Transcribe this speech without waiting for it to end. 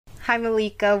Hi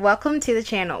Malika, welcome to the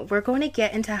channel. We're going to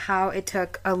get into how it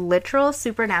took a literal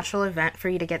supernatural event for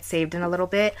you to get saved in a little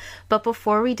bit. But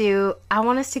before we do, I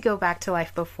want us to go back to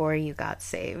life before you got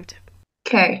saved.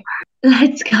 Okay,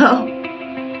 let's go.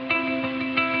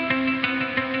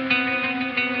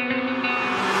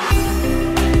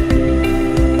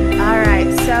 All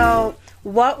right, so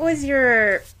what was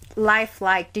your life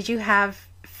like? Did you have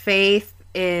faith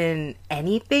in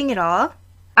anything at all?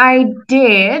 I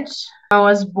did. I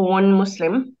was born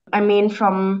Muslim.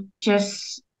 From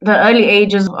just the early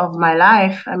ages of my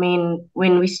life.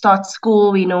 When we start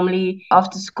school, we normally,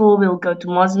 after school, we'll go to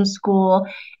Muslim school,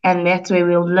 and that's where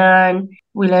we'll learn.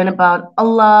 We learn about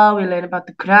Allah, we learn about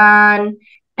the Quran,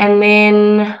 and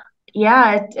then,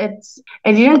 yeah, it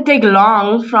didn't take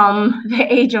long from the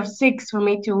age of 6 for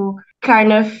me to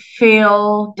kind of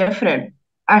feel different.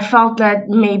 I felt that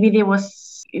maybe there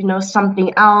was,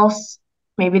 something else.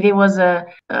 Maybe there was a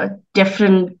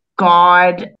different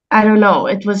God. I don't know.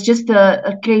 It was just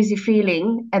a crazy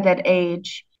feeling at that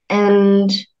age.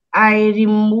 And I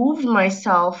removed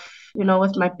myself,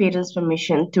 with my parents'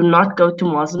 permission to not go to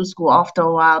Muslim school after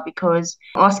a while because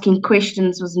asking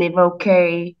questions was never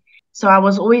okay. So I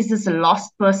was always this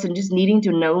lost person, just needing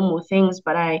to know more things,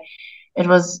 but it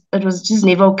was just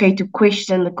never okay to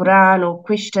question the Quran or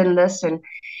question this, and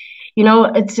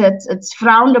it's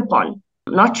frowned upon.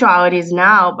 I'm not sure how it is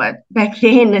now, but back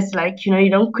then it's like, you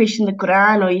don't question the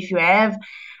Quran, or if you have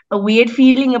a weird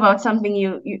feeling about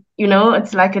something,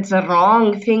 it's like it's a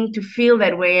wrong thing to feel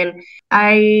that way. And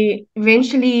I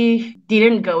eventually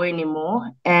didn't go anymore.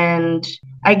 And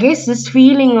I guess this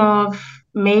feeling of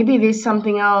maybe there's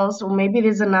something else, or maybe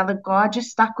there's another God, just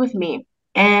stuck with me.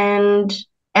 And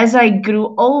as I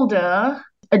grew older,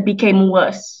 it became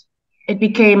worse. It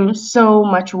became so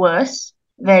much worse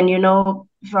than,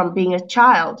 from being a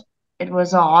child. It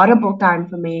was a horrible time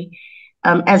for me,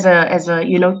 as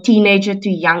a teenager to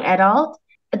young adult.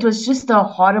 It was just a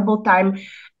horrible time.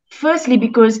 Firstly,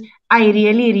 because I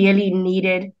really, really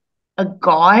needed a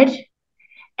God,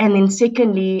 and then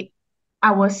secondly,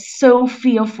 I was so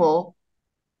fearful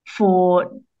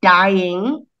for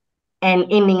dying and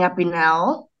ending up in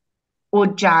hell, or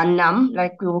Jahannam,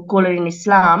 like we will call it in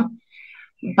Islam.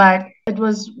 But it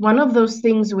was one of those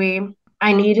things where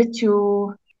I needed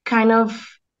to kind of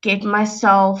get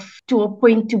myself to a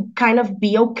point to kind of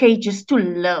be okay just to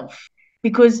live,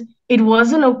 because it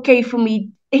wasn't okay for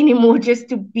me anymore just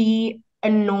to be a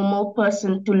normal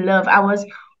person to live. I was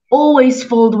always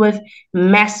filled with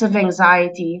massive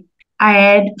anxiety. I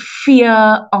had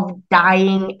fear of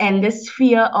dying, and this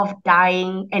fear of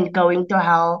dying and going to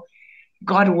hell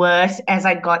got worse as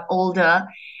I got older.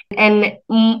 And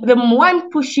the more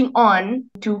I'm pushing on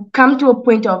to come to a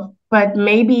point of, but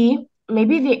maybe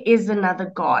there is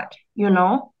another God,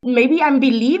 Maybe I'm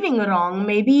believing wrong.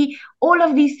 Maybe all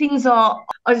of these things are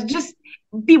just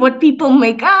be what people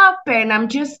make up, and I'm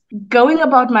just going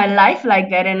about my life like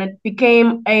that. And it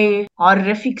became a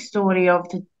horrific story of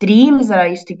the dreams that I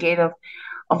used to get of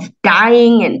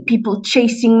dying and people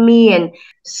chasing me and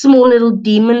small little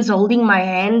demons holding my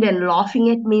hand and laughing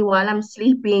at me while I'm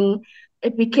sleeping.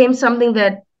 It became something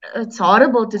that, it's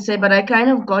horrible to say, but I kind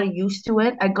of got used to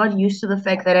it. I got used to the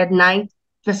fact that at night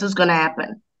this is going to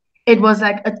happen. It was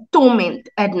like a torment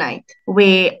at night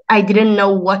where I didn't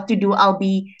know what to do. I'll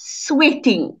be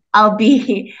sweating. I'll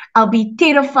be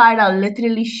terrified. I'll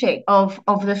literally shake of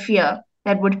the fear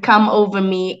that would come over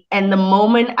me. And the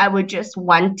moment I would just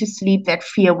want to sleep, that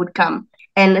fear would come.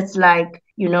 And it's like,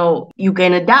 you're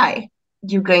gonna die.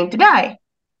 You're going to die.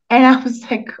 And I was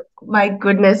like, my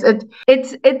goodness,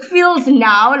 it feels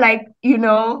now like,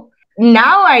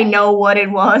 now I know what it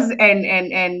was,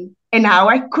 and how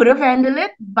I could have handled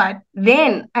it. But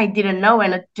then I didn't know,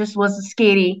 and it just was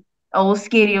a whole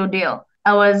scary ordeal.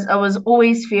 I was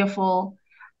always fearful,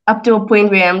 up to a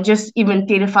point where I'm just even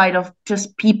terrified of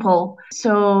just people.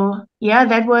 So yeah,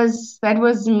 that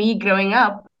was me growing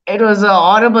up. It was a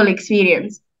horrible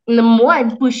experience. And the more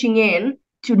I'm pushing in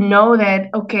to know that,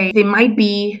 okay, there might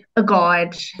be a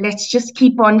God, let's just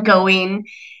keep on going.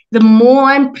 The more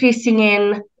I'm pressing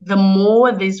in, the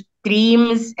more these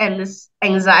dreams and this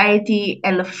anxiety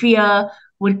and the fear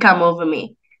would come over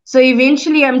me. So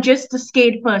eventually I'm just a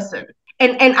scared person.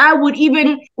 And I would,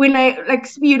 even when I, like,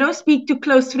 speak to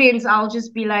close friends, I'll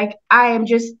just be like, I am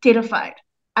just terrified.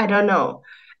 I don't know.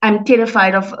 I'm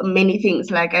terrified of many things.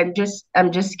 Like, I'm just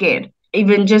scared.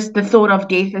 Even just the thought of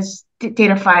death is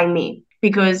terrifying me,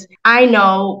 because I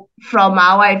know from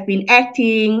how I've been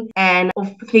acting and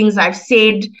of things I've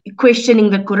said, questioning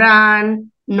the Quran,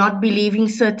 not believing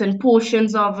certain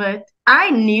portions of it. I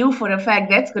knew for a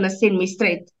fact that's going to send me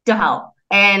straight to hell.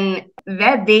 And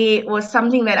that day was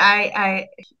something that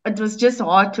it was just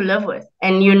hard to live with.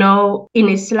 And in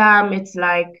Islam, it's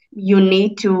like you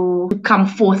need to come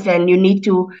forth and you need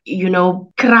to,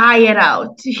 cry it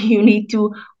out. You need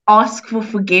to ask for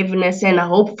forgiveness and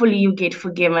hopefully you get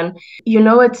forgiven.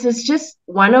 It's just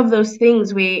one of those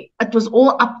things where it was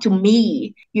all up to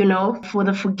me, for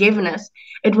the forgiveness.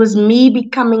 It was me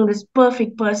becoming this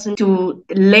perfect person to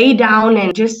lay down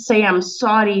and just say, I'm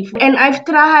sorry. And I've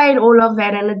tried all of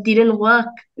that and it didn't work.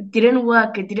 It didn't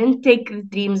work. It didn't take the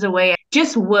dreams away.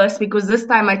 Just worse, because this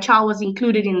time my child was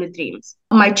included in the dreams.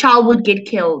 My child would get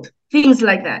killed, things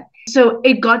like that. So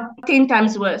it got 10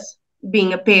 times worse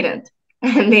being a parent.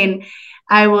 And then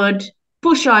I would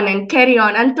push on and carry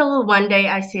on until one day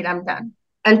I said, I'm done.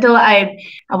 Until I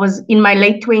was in my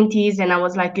late 20s and I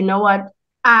was like, you know what?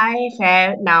 I've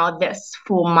had now this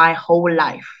for my whole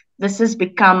life. This has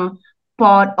become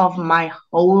part of my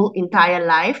whole entire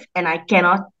life and I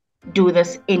cannot do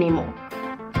this anymore.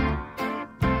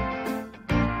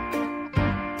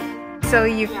 So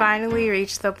you finally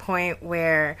reached the point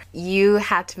where you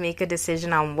had to make a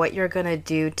decision on what you're going to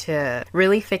do to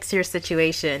really fix your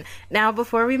situation. Now,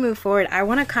 before we move forward, I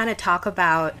want to kind of talk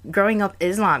about growing up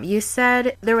Islam. You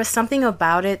said there was something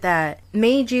about it that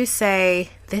made you say,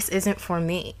 this isn't for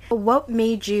me. What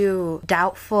made you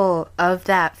doubtful of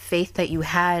that faith that you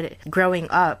had growing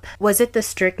up? Was it the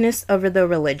strictness over the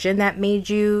religion that made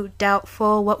you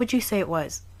doubtful? What would you say it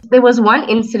was? There was one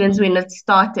incident when it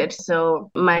started.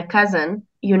 So my cousin,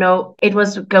 it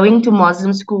was going to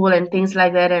Muslim school and things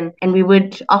like that. And we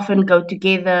would often go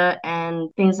together and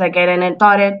things like that. And it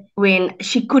started when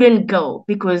she couldn't go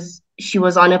because she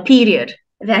was on a period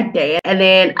that day. And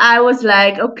then I was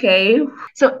like, okay.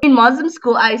 So in Muslim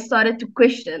school, I started to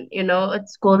question,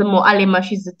 it's called the Mu'allima.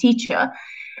 She's a teacher.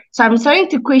 So I'm starting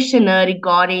to question her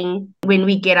regarding when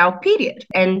we get our period.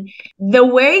 And the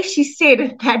way she said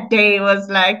it that day was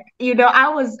like, I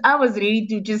was ready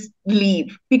to just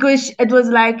leave because it was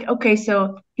like, okay,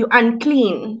 so you're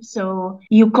unclean. So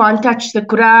you can't touch the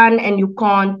Quran and you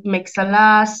can't make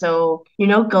salah. So,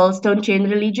 girls don't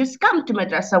generally just come to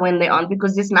madrasa when they're on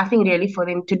because there's nothing really for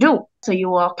them to do. So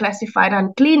you are classified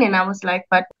unclean. And I was like,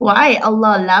 but why?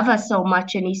 Allah loves us so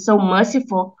much and He's so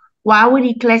merciful. Why would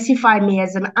He classify me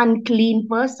as an unclean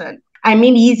person? I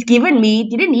mean, didn't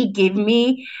He give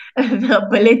me the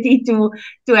ability to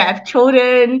have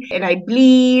children and I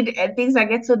bleed and things like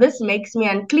that? So this makes me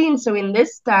unclean. So in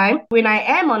this time, when I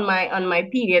am on my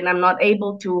period, I'm not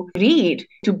able to read,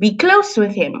 to be close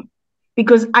with Him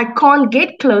because I can't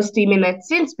get close to Him in that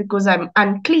sense because I'm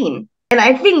unclean. And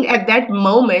I think at that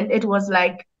moment, it was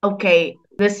like, okay,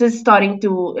 this is starting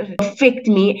to affect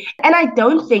me. And I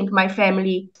don't think my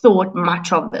family thought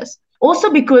much of this.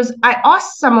 Also because I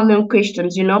asked some of them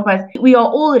questions, but we are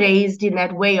all raised in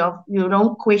that way of you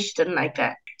don't question like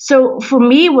that. So for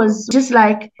me, it was just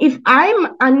like, if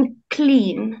I'm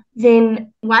unclean,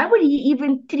 then why would He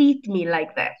even treat me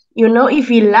like that? If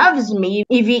He loves me,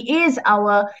 if He is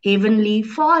our heavenly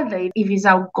Father, if He's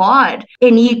our God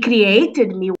and He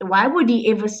created me, why would He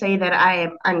ever say that I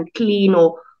am unclean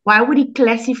or why would He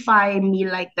classify me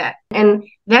like that? And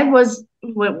that was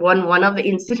one of the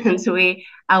incidents where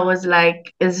I was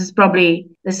like, this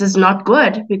is not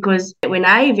good. Because when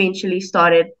I eventually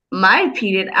started my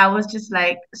period, I was just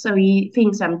like, so He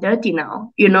thinks I'm dirty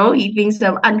now. He thinks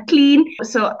I'm unclean.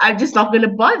 So I'm just not going to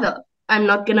bother. I'm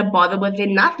not going to bother with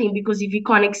nothing because if He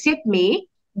can't accept me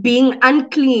being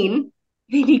unclean,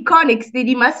 then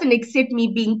He mustn't accept me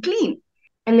being clean.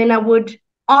 And then I would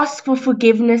ask for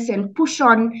forgiveness and push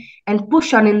on in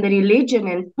the religion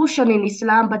and push on in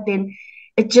Islam, but then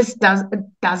it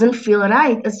doesn't feel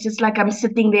right. It's just like I'm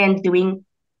sitting there and doing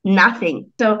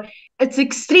nothing. So it's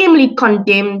extremely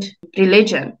condemned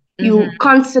religion. Mm-hmm. You're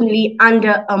constantly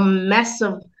under a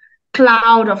massive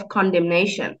cloud of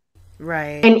condemnation.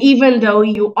 Right. And even though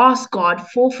you ask God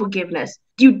for forgiveness,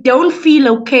 you don't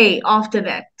feel okay after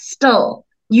that.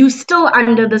 You're still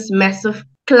under this massive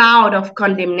cloud of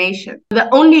condemnation. The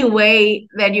only way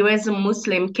that you as a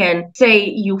Muslim can say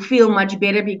you feel much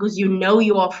better because you know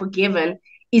you are forgiven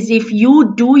is if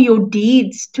you do your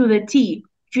deeds to the T.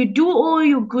 If you do all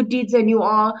your good deeds and you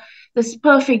are this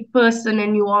perfect person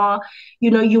and you are,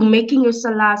 you're making your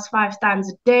salahs 5 times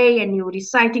a day and you're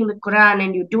reciting the Quran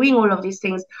and you're doing all of these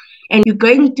things and you're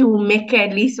going to Mecca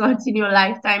at least once in your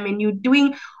lifetime and you're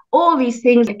doing all these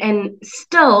things and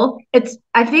still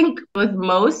I think with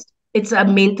most, it's a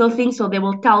mental thing. So they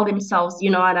will tell themselves, you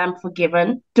know what, I'm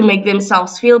forgiven, to make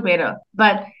themselves feel better.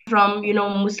 But from, you know,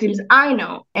 Muslims I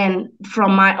know and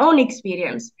from my own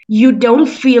experience, you don't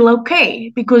feel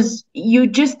okay because you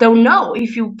just don't know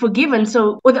if you're forgiven.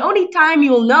 So, or the only time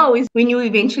you'll know is when you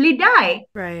eventually die.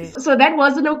 Right. So that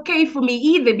wasn't okay for me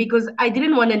either because I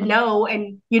didn't want to know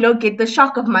and, you know, get the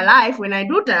shock of my life when I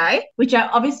do die, which I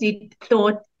obviously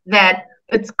thought that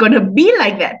it's going to be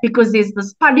like that because there's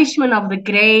this punishment of the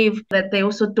grave that they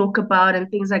also talk about and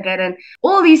things like that. And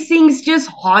all these things just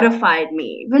horrified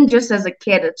me, even just as a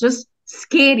kid. It's just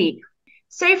scary.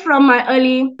 Say from my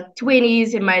early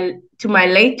 20s and my to my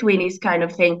late 20s kind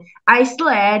of thing, I still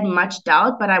had much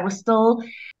doubt, but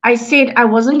I said I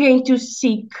wasn't going to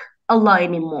seek Allah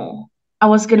anymore. I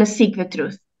was going to seek the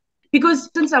truth. Because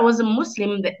since I was a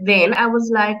Muslim then, I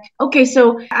was like, okay,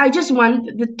 so I just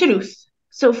want the truth.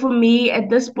 So for me at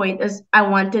this point is I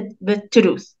wanted the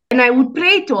truth. And I would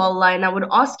pray to Allah and I would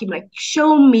ask him like,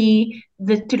 show me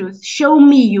the truth. Show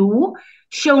me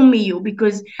you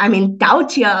because I'm in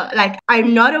doubt here. Like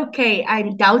I'm not okay.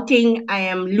 I'm doubting. I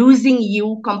am losing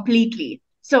you completely.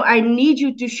 So I need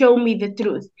you to show me the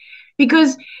truth.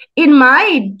 Because in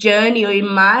my journey or in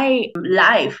my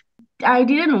life, I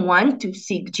didn't want to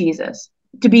seek Jesus.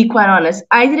 To be quite honest,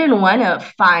 I didn't want to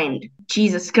find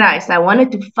Jesus Christ. I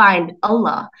wanted to find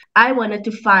Allah. I wanted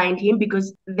to find him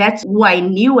because that's who I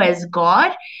knew as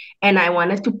God. And I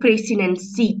wanted to press in and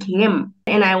seek him.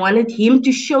 And I wanted him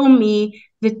to show me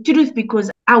the truth because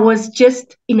I was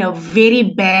just in a very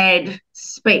bad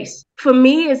space. For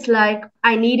me, it's like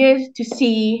I needed to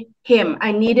see him.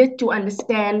 I needed to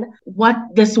understand what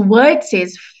this word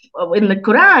says in the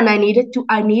Quran.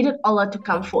 I needed Allah to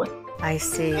come forth. I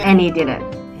see. And he didn't.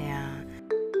 Yeah.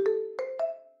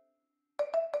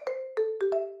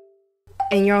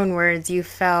 In your own words, you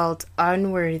felt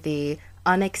unworthy,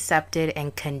 unaccepted,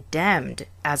 and condemned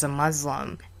as a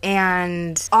Muslim.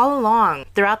 And all along,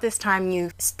 throughout this time,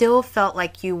 you still felt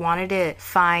like you wanted to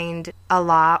find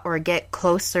Allah or get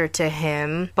closer to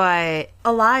him. But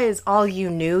Allah is all you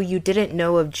knew. You didn't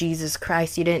know of Jesus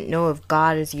Christ. You didn't know of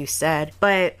God, as you said.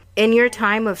 But in your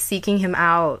time of seeking him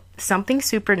out, something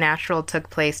supernatural took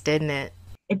place, didn't it?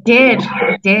 It did.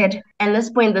 It did. And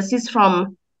this point, this is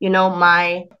from, you know,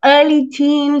 my early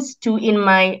teens to in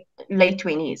my late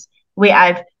 20s, where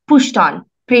I've pushed on,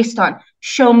 pressed on,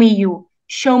 show me you.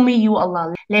 Show me you,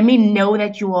 Allah. Let me know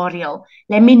that you are real.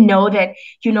 Let me know that,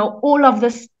 you know, all of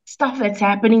this stuff that's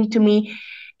happening to me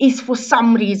is for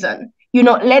some reason. You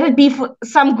know, let it be for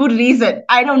some good reason.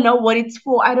 I don't know what it's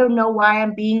for. I don't know why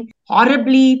I'm being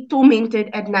horribly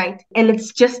tormented at night. And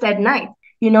it's just at night.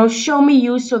 You know, show me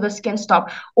you so this can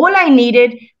stop. All I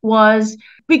needed was,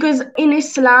 because in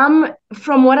Islam,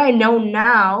 from what I know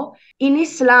now, in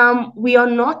Islam, we are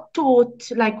not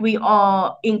taught like we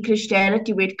are in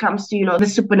Christianity when it comes to, you know, the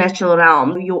supernatural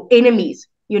realm, your enemies,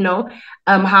 you know,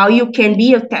 how you can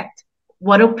be attacked,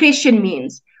 what oppression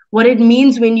means, what it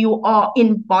means when you are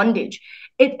in bondage.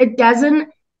 It doesn't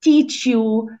teach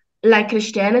you like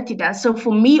Christianity does. So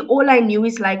for me, all I knew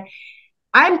is like,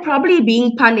 I'm probably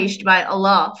being punished by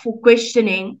Allah for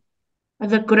questioning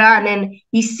the Quran, and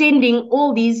he's sending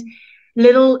all these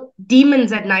little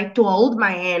demons at night to hold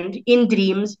my hand in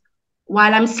dreams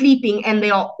while I'm sleeping, and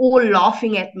they are all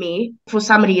laughing at me for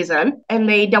some reason, and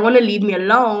they don't want to leave me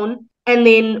alone. And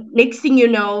then next thing you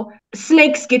know,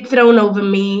 snakes get thrown over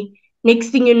me.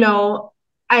 Next thing you know,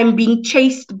 I'm being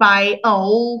chased by a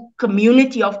whole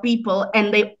community of people,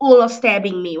 and they all are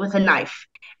stabbing me with a knife.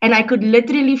 And I could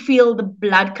literally feel the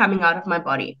blood coming out of my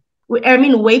body. I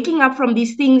mean, waking up from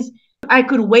these things, I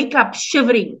could wake up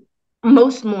shivering.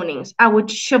 Most mornings, I would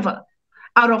shiver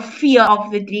out of fear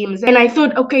of the dreams. And I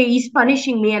thought, okay, he's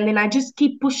punishing me. And then I just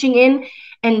keep pushing in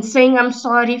and saying, I'm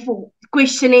sorry for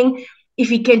questioning. If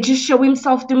he can just show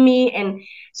himself to me, and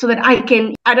so that I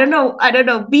can, I don't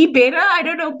know, be better. I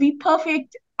don't know, be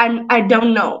perfect. I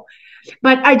don't know.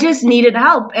 But I just needed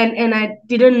help, and I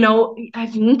didn't know, I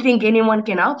didn't think anyone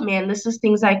can help me. And this is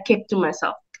things I kept to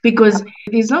myself because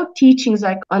there's no teachings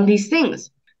like on these things.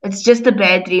 It's just a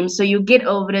bad dream. So you get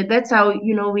over it. That's how,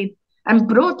 you know, I'm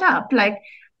brought up. Like,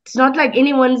 it's not like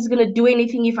anyone's going to do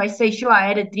anything if I say, sure, I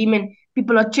had a dream and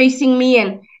people are chasing me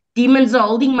and demons are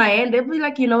holding my hand. They'll be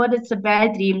like, you know what, it's a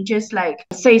bad dream. Just like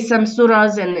say some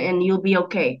surahs and you'll be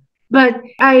okay. But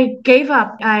I gave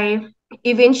up. I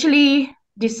eventually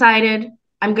decided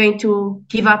I'm going to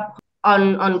give up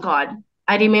on God.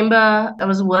 I remember I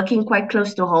was working quite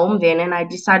close to home then, and I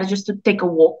decided just to take a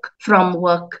walk from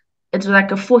work. It was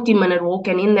like a 40-minute walk,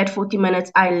 and in that 40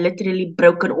 minutes, I literally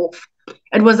broke it off.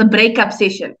 It was a breakup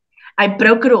session. I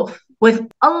broke it off with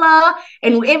Allah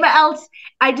and whoever else.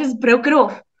 I just broke it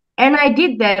off. And I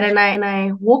did that, and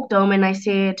I walked home and I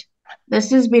said,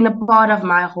 this has been a part of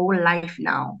my whole life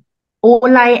now.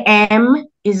 All I am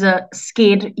is a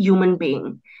scared human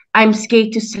being. I'm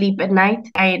scared to sleep at night.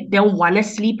 I don't want to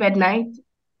sleep at night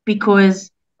because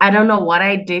I don't know what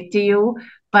I did to you,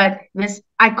 but this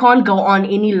I can't go on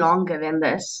any longer than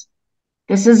this.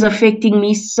 This is affecting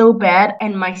me so bad.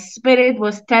 And my spirit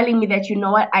was telling me that, you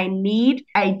know what,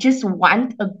 I just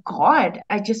want a God.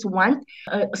 I just want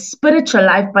a spiritual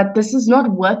life, but this is not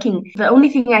working. The only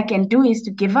thing I can do is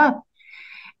to give up.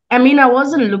 I mean, I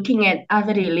wasn't looking at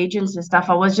other religions and stuff.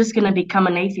 I was just gonna become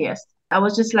an atheist. I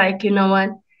was just like, you know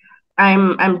what,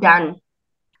 I'm done.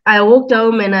 I walked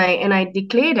home and I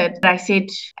declared it. I said,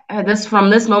 this from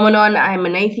this moment on, I'm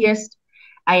an atheist.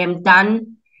 I am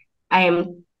done. I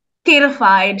am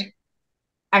terrified.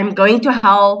 I'm going to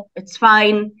hell. It's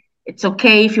fine. It's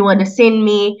okay if you want to send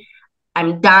me.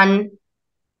 I'm done.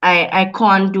 I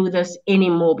can't do this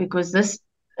anymore because this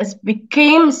has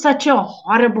became such a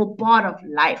horrible part of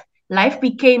life. Life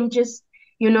became just,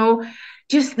 you know,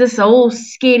 just this whole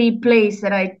scary place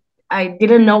that I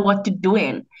didn't know what to do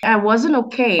in. I wasn't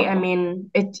okay. I mean,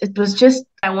 it was just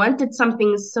I wanted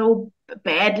something so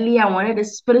badly. I wanted a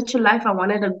spiritual life. I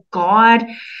wanted a God.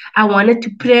 I wanted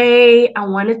to pray. I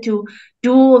wanted to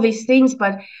do all these things,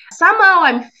 but somehow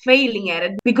I'm failing at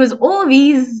it because all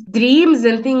these dreams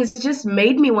and things just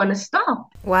made me want to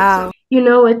stop. Wow.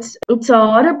 It's a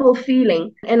horrible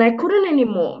feeling, and I couldn't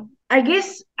anymore. I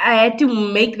guess I had to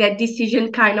make that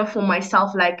decision kind of for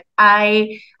myself. Like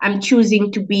I am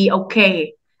choosing to be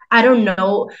okay. I don't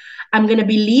know. I'm gonna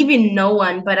believe in no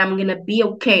one, but I'm gonna be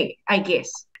okay, I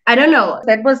guess. I don't know.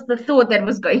 That was the thought that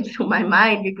was going through my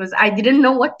mind because I didn't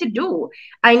know what to do.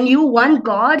 I knew one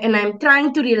God and I'm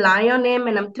trying to rely on him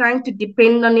and I'm trying to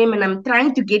depend on him and I'm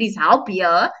trying to get his help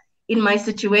here in my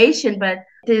situation, but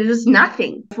there was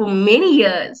nothing for many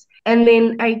years. And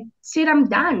then I said, I'm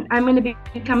done. I'm going to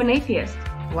become an atheist.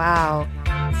 Wow.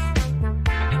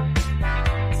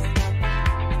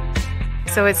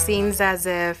 So it seems as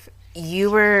if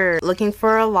you were looking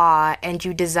for a law and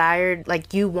you desired,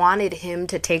 like you wanted him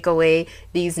to take away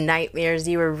these nightmares.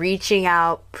 You were reaching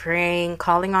out, praying,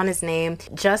 calling on his name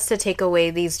just to take away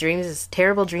these dreams, these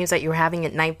terrible dreams that you were having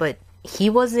at night, but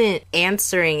he wasn't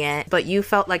answering it, but you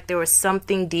felt like there was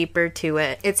something deeper to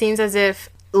it. It seems as if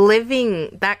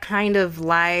living that kind of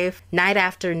life night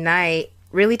after night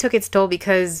really took its toll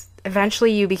because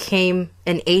eventually you became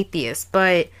an atheist,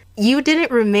 but you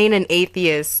didn't remain an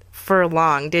atheist for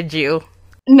long, did you?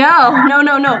 No.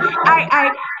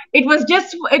 It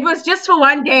was just for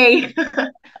one day.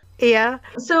 Yeah.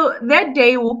 So that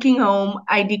day walking home,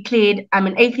 I declared, I'm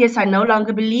an atheist. I no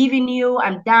longer believe in you.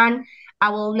 I'm done. I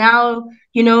will now,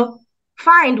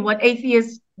 find what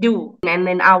atheists do. And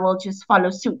then I will just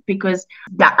follow suit because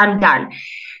I'm done.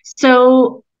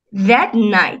 So that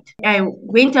night, I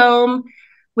went home,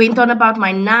 went on about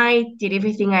my night, did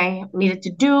everything I needed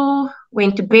to do,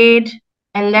 went to bed.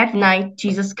 And that night,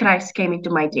 Jesus Christ came into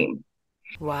my dream.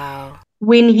 Wow.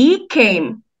 When he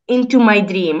came into my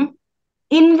dream,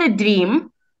 in the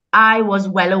dream, I was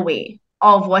well aware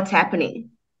of what's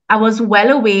happening. I was well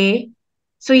aware.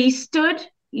 So he stood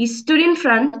in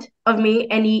front of me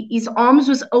and his arms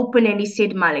was open and he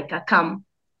said, Malika, come.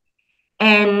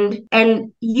 And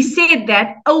he said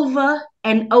that over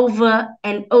and over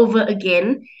and over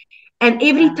again. And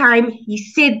every time he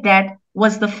said that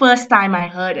was the first time I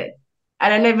heard it. I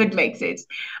don't know if it makes sense,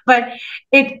 but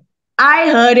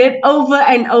I heard it over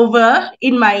and over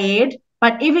in my head.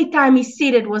 But every time he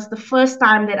said it was the first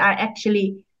time that I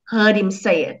actually heard him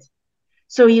say it.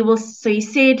 So he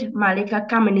said, Malika,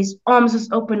 come, and his arms was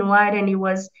open wide, and he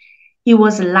was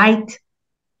light.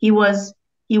 He was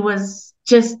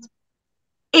just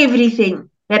everything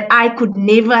that I could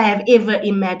never have ever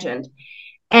imagined.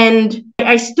 And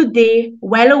I stood there,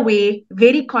 well aware,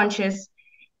 very conscious,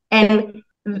 and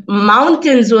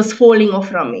mountains was falling off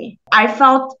from me. I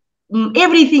felt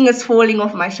everything is falling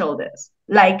off my shoulders.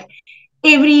 Like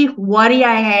every worry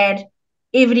I had,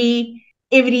 every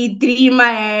dream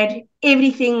I had,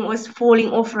 everything was falling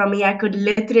off from me. I could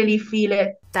literally feel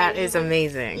it. That is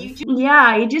amazing.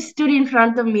 Yeah, he just stood in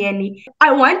front of me and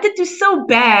I wanted to so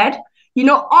bad,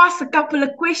 ask a couple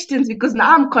of questions because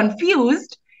now I'm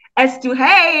confused as to,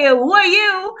 hey, who are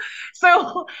you?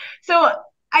 So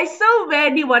I so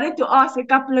badly wanted to ask a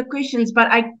couple of questions,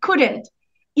 but I couldn't.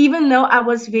 Even though I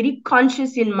was very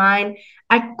conscious in mind,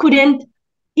 I couldn't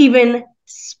even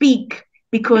speak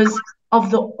because of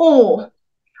the awe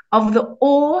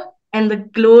and the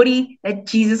glory that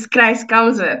Jesus Christ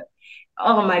comes with.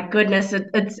 Oh my goodness,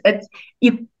 it's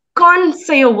you can't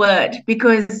say a word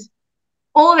because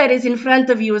all that is in front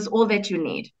of you is all that you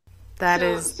need. That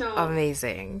is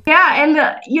amazing. Yeah, and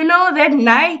that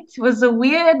night was a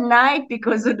weird night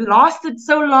because it lasted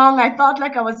so long. I felt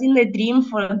like I was in the dream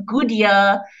for a good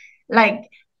year. Like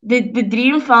the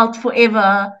dream felt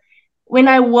forever. When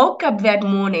I woke up that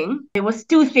morning, there was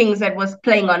two things that was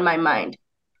playing on my mind.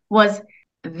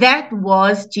 That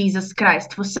was Jesus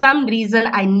Christ. For some reason,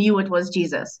 I knew it was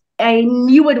Jesus. I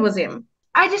knew it was him.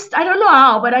 I don't know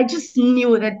how, but I just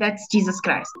knew that that's Jesus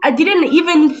Christ. I didn't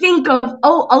even think of,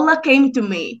 oh, Allah came to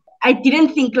me. I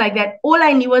didn't think like that. All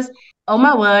I knew was, oh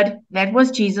my word, that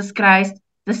was Jesus Christ.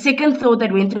 The second thought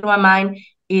that went through my mind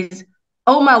is,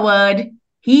 oh my word,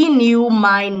 he knew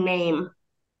my name.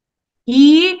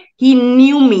 He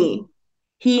knew me.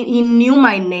 He knew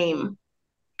my name.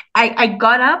 I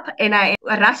got up and I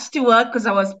rushed to work because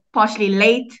I was partially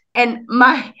late. And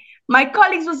my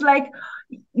colleagues was like,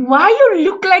 why you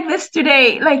look like this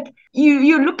today? Like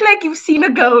you look like you've seen a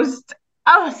ghost.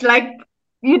 I was like,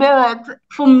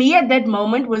 for me at that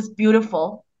moment was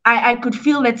beautiful. I could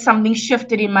feel that something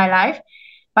shifted in my life,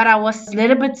 but I was a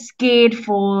little bit scared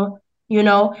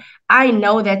I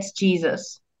know that's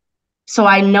Jesus. So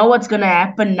I know what's gonna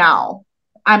happen now.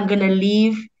 I'm gonna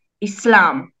leave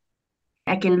Islam.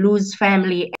 I can lose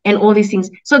family and all these things.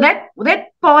 So that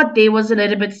part there was a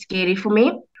little bit scary for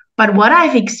me. But what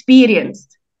I've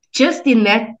experienced just in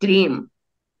that dream,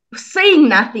 saying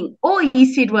nothing, all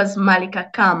he said was, Malika,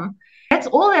 come. That's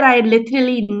all that I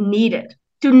literally needed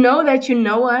to know that, you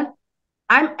know what,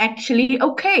 I'm actually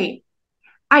okay.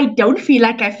 I don't feel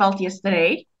like I felt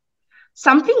yesterday.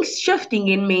 Something's shifting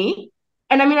in me.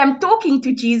 And I mean, I'm talking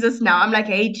to Jesus now. I'm like,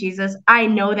 hey, Jesus, I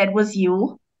know that was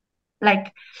you.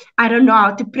 Like, I don't know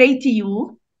how to pray to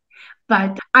you,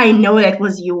 but I know that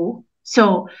was you.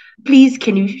 So please,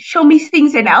 can you show me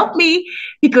things and help me?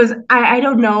 Because I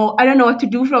don't know. I don't know what to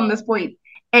do from this point.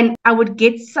 And I would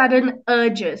get sudden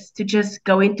urges to just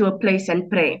go into a place and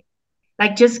pray,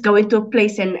 like just go into a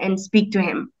place and speak to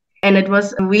him. And it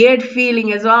was a weird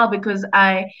feeling as well because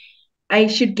I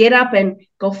should get up and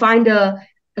go find a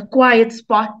quiet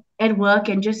spot at work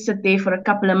and just sit there for a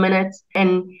couple of minutes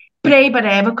and pray, but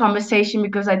I have a conversation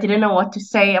because I didn't know what to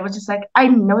say. I was just like, I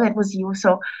know that was you.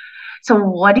 So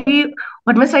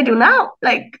what must I do now?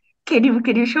 Like, can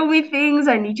you show me things?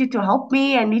 I need you to help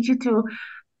me.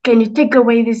 Can you take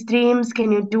away these dreams?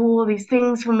 Can you do all these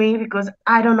things for me? Because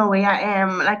I don't know where I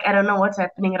am. Like, I don't know what's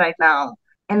happening right now.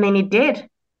 And then he did.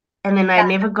 And then I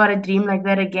never got a dream like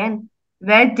that again.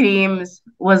 That dreams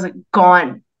was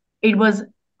gone. It was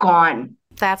gone.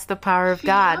 That's the power of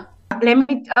God. Let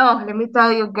me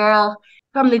tell you, girl,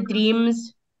 from the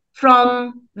dreams,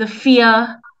 from the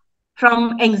fear,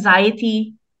 from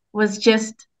anxiety was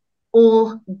just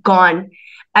all gone.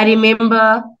 I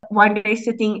remember one day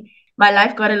sitting, my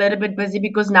life got a little bit busy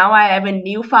because now I have a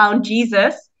newfound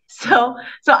Jesus. So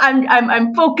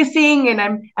I'm focusing and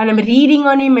I'm reading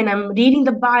on him and I'm reading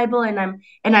the Bible and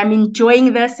I'm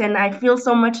enjoying this and I feel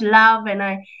so much love and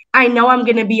I know I'm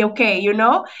gonna be okay.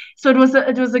 So it was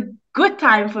a good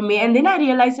time for me. And then I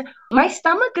realized my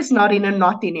stomach is not in a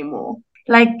knot anymore.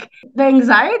 Like the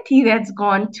anxiety that's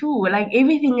gone too. Like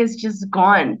everything is just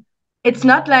gone. It's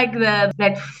not like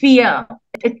that fear.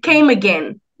 It came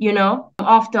again,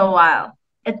 after a while.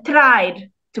 It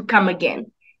tried to come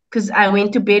again. Because I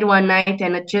went to bed one night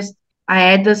and I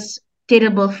had this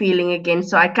terrible feeling again.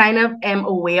 So I kind of am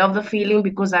aware of the feeling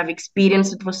because I've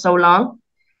experienced it for so long.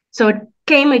 So it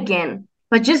came again.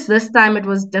 But just this time it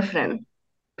was different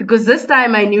because this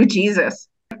time I knew Jesus.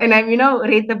 And I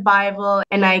read the Bible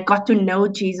and I got to know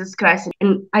Jesus Christ.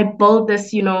 And I built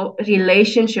this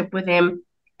relationship with him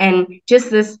and just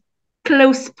this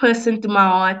close person to my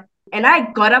heart. And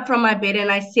I got up from my bed and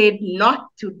I said, not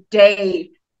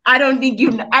today. I don't think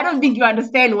you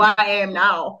understand where I am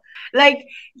now. Like,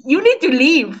 you need to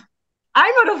leave.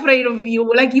 I'm not afraid of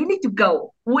you. Like, you need to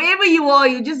go. Wherever you are,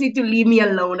 you just need to leave me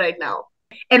alone right now.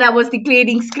 And I was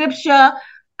declaring scripture.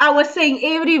 I was saying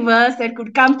every verse that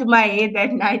could come to my head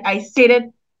that night. I said it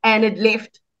and it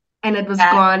left and it was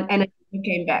gone and it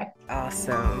came back.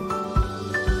 Awesome.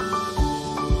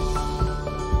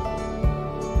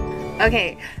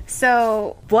 Okay,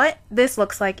 so what this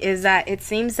looks like is that it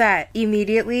seems that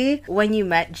immediately when you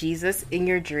met Jesus in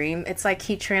your dream, it's like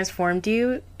he transformed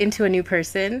you into a new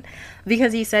person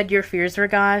because you said your fears were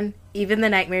gone. Even the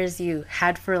nightmares you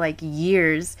had for like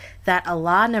years that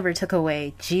Allah never took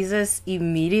away, Jesus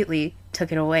immediately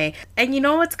took it away. And you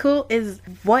know what's cool is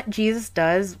what Jesus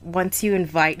does once you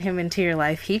invite him into your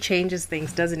life. He changes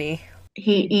things, doesn't he?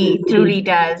 He truly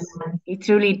does. He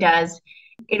truly does.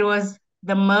 It was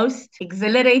the most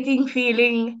exhilarating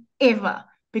feeling ever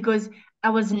because I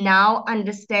was now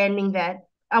understanding that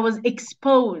I was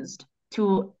exposed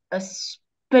to a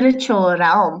spiritual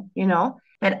realm,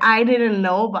 that I didn't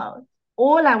know about.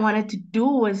 All I wanted to do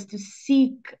was to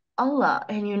seek Allah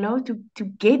and, to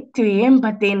get to Him.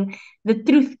 But then the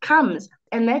truth comes.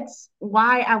 And that's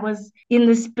why I was in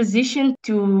this position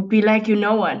to be like, you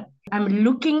know what? I'm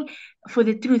looking for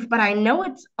the truth, but I know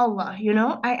it's Allah,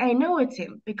 I know it's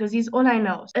Him because He's all I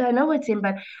know. I know it's Him,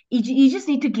 but you just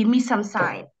need to give me some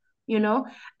sign,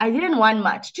 I didn't want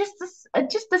much, just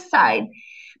a sign.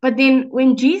 But then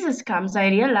when Jesus comes, I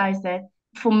realized that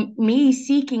for me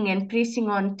seeking and pressing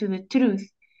on to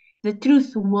the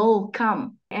truth will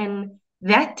come. And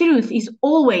that truth is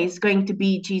always going to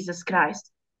be Jesus Christ.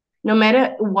 No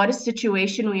matter what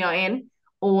situation we are in,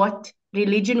 or what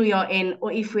religion we are in,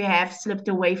 or if we have slipped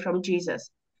away from Jesus,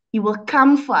 He will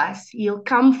come for us. He'll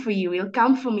come for you. He'll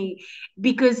come for me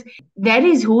because that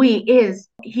is who He is.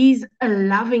 He's a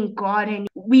loving God, and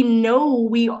we know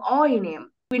we are in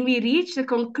Him. When we reach the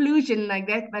conclusion like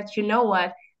that, but you know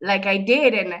what? Like I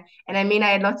did, and I mean,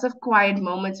 I had lots of quiet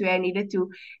moments where I needed to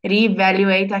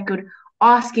reevaluate. I could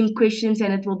ask Him questions,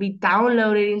 and it will be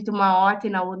downloaded into my heart,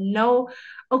 and I will know,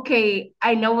 okay,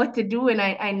 I know what to do, and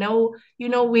I know,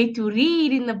 where to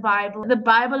read in the Bible. The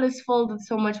Bible is filled with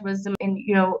so much wisdom, and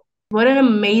what an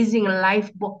amazing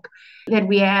life book that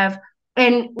we have.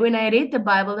 And when I read the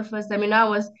Bible the first time, I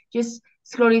was just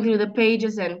scrolling through the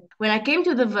pages, and when I came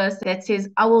to the verse that says,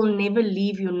 I will never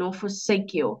leave you nor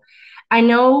forsake you. I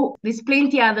know there's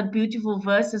plenty other beautiful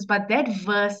verses, but that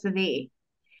verse there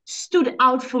stood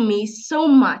out for me so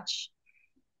much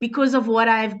because of what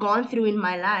I've gone through in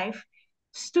my life,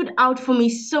 stood out for me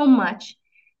so much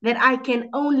that I can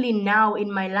only now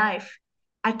in my life,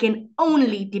 I can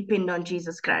only depend on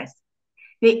Jesus Christ.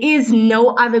 There is no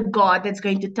other God that's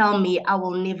going to tell me, I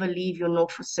will never leave you nor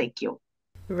forsake you.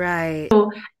 Right.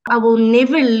 So I will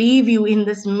never leave you in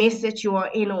this mess that you are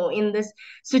in, or in this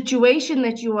situation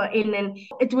that you are in. And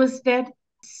it was that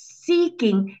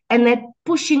seeking and that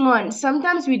pushing on.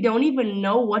 Sometimes we don't even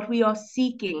know what we are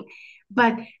seeking,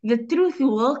 but the truth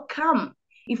will come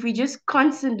if we just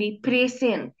constantly press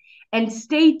in and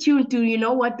stay tuned to,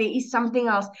 what, there is something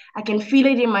else. I can feel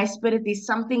it in my spirit. There's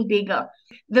something bigger.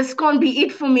 This can't be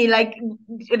it for me. Like,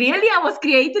 really, I was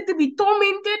created to be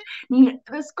tormented.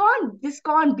 This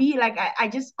can't be. Like, I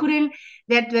just couldn't,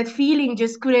 that feeling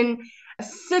just couldn't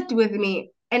sit with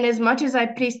me. And as much as I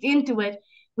pressed into it,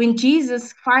 when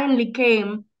Jesus finally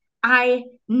came, I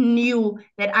knew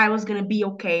that I was going to be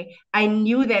okay. I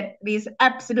knew that there's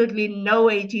absolutely no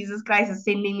way Jesus Christ is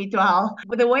sending me to hell.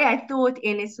 But the way I thought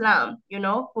in Islam,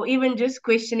 or even just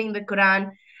questioning the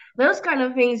Quran, those kind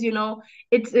of things,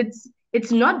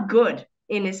 it's not good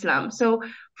in Islam. So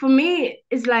for me,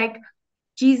 it's like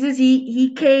Jesus,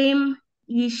 he came,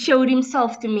 he showed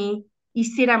himself to me. He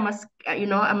said, I must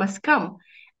come.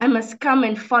 I must come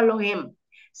and follow him.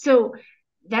 So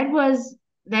that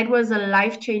was a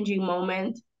life-changing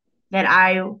moment that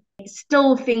I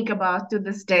still think about to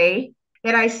this day,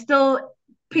 that I still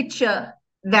picture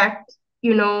that,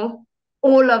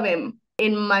 all of him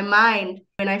in my mind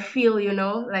when I feel,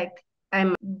 like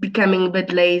I'm becoming a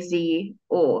bit lazy,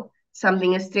 or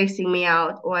something is stressing me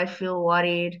out, or I feel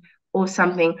worried or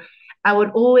something. I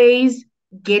would always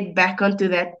get back onto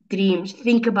that dream,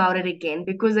 think about it again,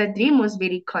 because that dream was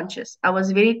very conscious. I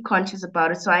was very conscious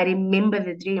about it. So I remember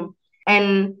the dream.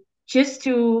 And just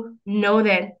to know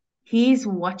that He's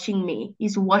watching me,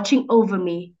 He's watching over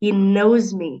me, He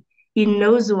knows me, He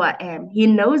knows who I am, He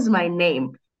knows my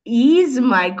name, He's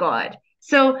my God.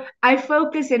 So I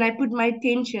focus and I put my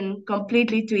attention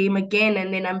completely to Him again,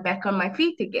 and then I'm back on my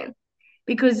feet again,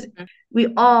 because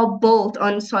we are built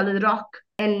on solid rock.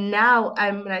 And now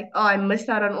I'm like, oh, I missed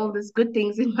out on all these good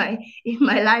things in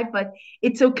my life, but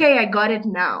it's okay. I got it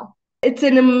now. It's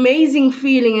an amazing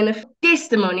feeling and a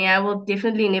testimony I will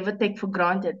definitely never take for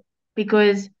granted,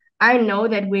 because I know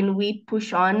that when we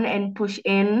push on and push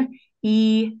in,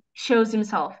 He shows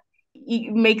Himself.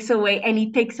 He makes a way, and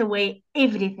He takes away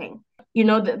everything.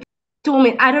 The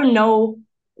torment. I don't know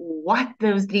what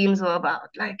those dreams were about.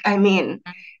 Like, I mean,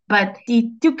 but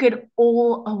He took it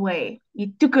all away. He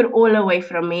took it all away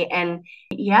from me. And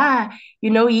yeah,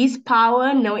 His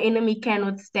power, no enemy can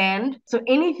withstand. So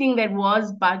anything that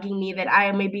was bugging me, that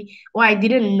I maybe, or I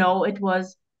didn't know it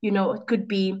was, it could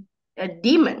be a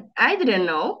demon. I didn't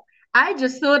know. I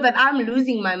just thought that I'm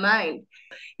losing my mind,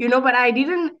 but I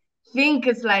didn't think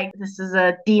it's like this is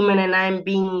a demon and I'm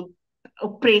being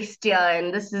oppressed here.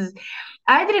 And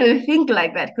I didn't think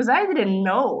like that because I didn't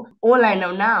know. All I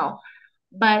know now.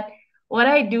 But what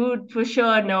I do for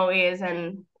sure know is,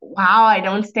 and how I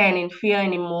don't stand in fear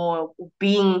anymore,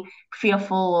 being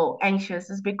fearful or anxious,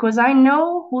 is because I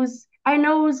know who's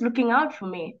looking out for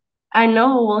me. I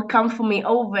know will come for me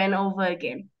over and over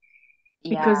again.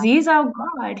 Yeah. Because he's our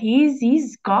God.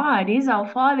 He's God. He's our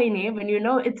Father in heaven.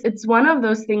 It's one of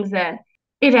those things that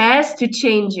it has to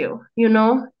change you.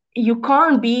 You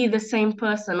can't be the same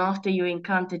person after you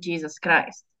encounter Jesus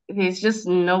Christ. There's just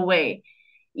no way.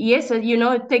 Yes,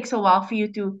 it takes a while for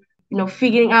you to,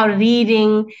 figuring out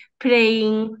reading,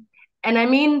 praying. And I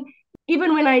mean,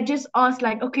 even when I just asked,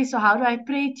 like, okay, so how do I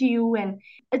pray to you? And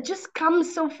it just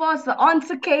comes so fast. The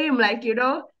answer came, like,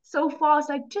 so fast.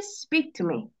 Like, just speak to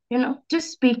me,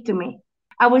 just speak to me.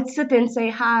 I would sit and say,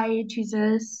 hi,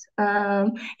 Jesus, because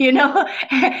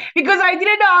I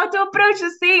didn't know how to approach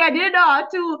this thing. I didn't know how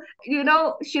to,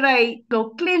 should I go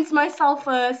cleanse myself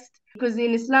first? Because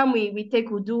in Islam, we take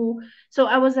wudu. So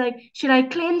I was like, should I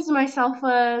cleanse myself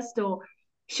first? Or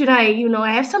should I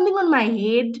have something on my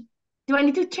head? Do I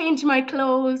need to change my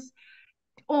clothes?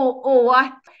 Or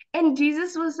what? And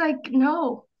Jesus was like,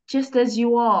 no, just as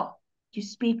you are, you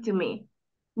speak to me.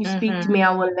 You speak to Mm-hmm. me,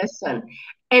 I will listen.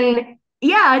 And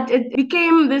yeah, it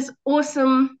became this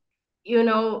awesome,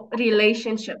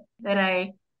 relationship that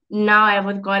I now have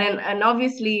with God. And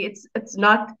obviously it's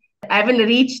not, I haven't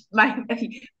reached my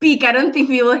peak. I don't think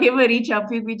we will ever reach our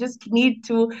peak. We just need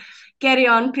to carry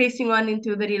on pressing on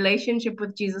into the relationship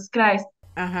with Jesus Christ.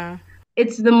 Uh-huh.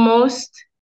 It's the most,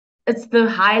 it's the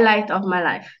highlight of my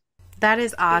life That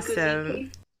is because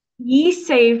awesome. he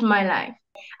saved my life.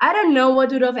 I don't know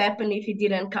what would have happened if he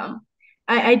didn't come.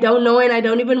 I don't know, and I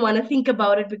don't even want to think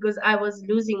about it because I was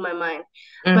losing my mind.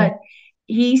 Mm. But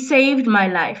he saved my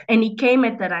life, and he came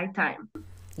at the right time.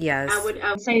 Yes. I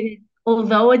would say that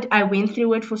although I went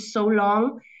through it for so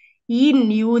long, he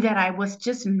knew that I was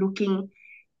just looking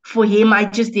for him. I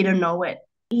just didn't know it.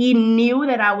 He knew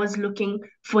that I was looking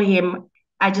for him.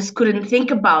 I just couldn't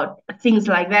think about things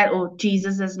like that or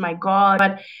Jesus as my God.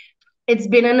 But it's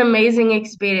been an amazing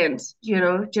experience,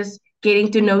 just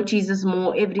getting to know Jesus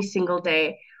more every single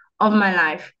day of my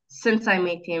life since I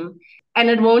met him. And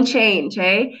it won't change,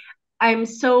 eh? I'm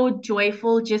so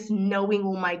joyful just knowing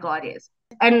who my God is.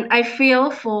 And I feel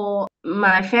for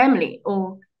my family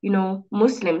or,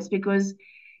 Muslims because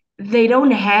they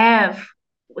don't have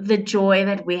the joy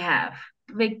that we have.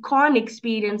 They can't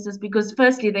experience this because,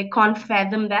 firstly, they can't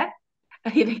fathom that.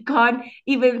 They can't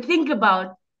even think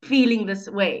about feeling this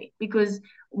way because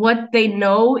what they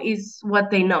know is what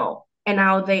they know and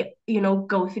how they,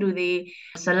 go through the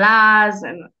salahs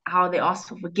and how they ask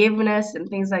for forgiveness and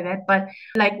things like that. But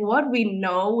like what we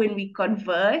know when we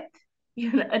convert,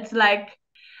 it's like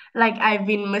I've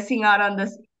been missing out on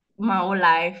this my whole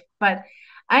life. But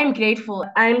I'm grateful.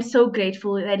 I'm so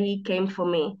grateful that he came for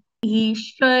me. He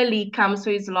surely comes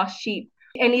for his lost sheep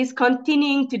and he's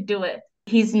continuing to do it.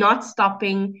 He's not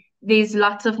stopping. There's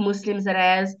lots of Muslims that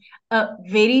has a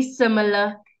very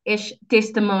similar ish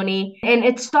testimony. And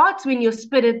it starts when your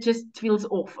spirit just feels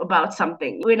off about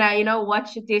something. When I,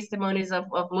 watch the testimonies of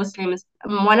Muslims,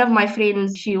 one of my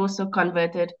friends, she also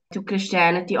converted to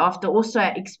Christianity after also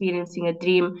experiencing a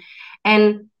dream.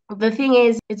 And the thing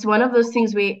is, it's one of those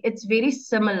things where it's very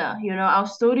similar. Our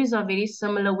stories are very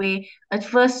similar, where it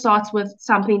first starts with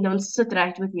something don't sit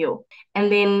right with you.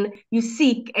 And then you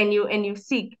seek and you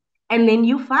seek, and then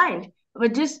you find.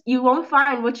 But just you won't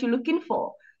find what you're looking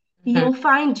for. Mhm. You'll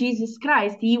find Jesus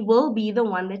Christ. He will be the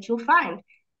one that you'll find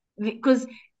because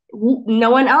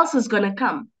no one else is going to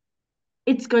come.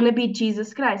 It's going to be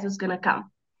Jesus Christ who's going to come.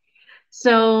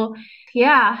 So,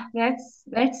 yeah,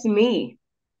 that's me.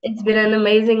 It's been an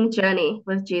amazing journey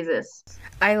with Jesus.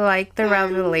 I like the And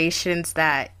revelations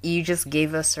that you just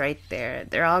gave us right there.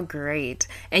 They're all great.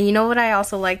 And you know what I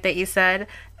also like that you said?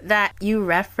 That you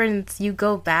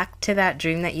go back to that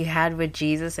dream that you had with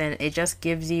Jesus and it just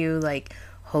gives you like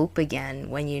hope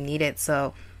again when you need it.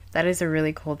 So that is a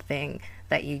really cool thing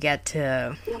that you get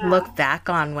to yeah, look back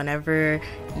on whenever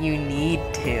you need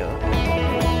to.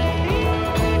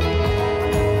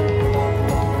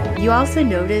 You also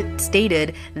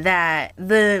stated that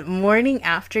the morning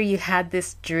after you had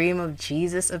this dream of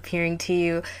Jesus appearing to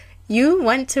you, you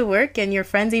went to work and your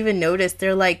friends even noticed.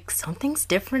 They're like, something's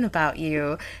different about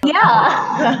you.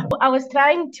 yeah. I was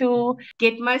trying to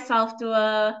get myself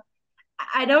to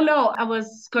I don't know. I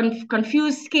was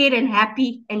confused, scared, and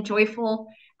happy and joyful.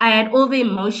 I had all the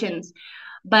emotions,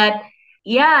 but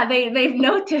yeah, they've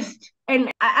noticed,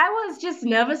 and I was just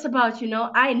nervous about.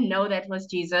 I know that was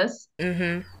Jesus,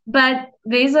 Mm-hmm. but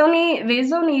there's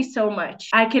only so much.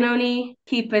 I can only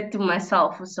keep it to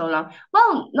myself for so long.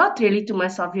 Well, not really to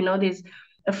myself. There's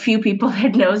a few people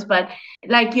that knows, but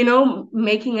like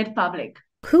making it public.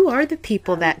 Who are the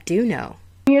people that do know?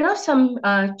 Some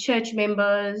church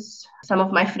members, some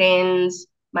of my friends,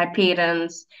 my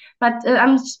parents. But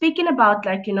I'm speaking about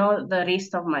like, the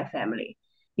rest of my family,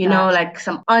 Gotcha. like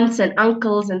some aunts and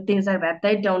uncles and things like that.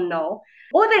 They don't know,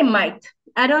 or they might.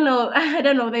 I don't know. I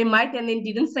don't know. They might and then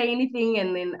didn't say anything.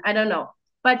 And then I don't know.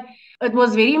 But it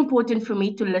was very important for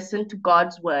me to listen to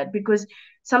God's word, because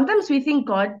sometimes we think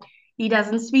God, He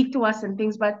doesn't speak to us and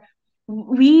things, but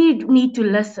we need to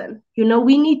listen.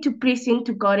 We need to press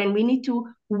into God, and we need to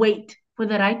wait for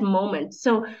the right moment.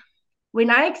 So when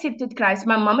I accepted Christ,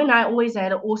 my mom and I always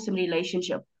had an awesome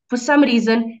relationship. For some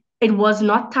reason, it was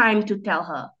not time to tell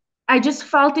her. I just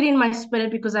felt it in my spirit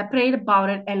because I prayed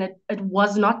about it, and it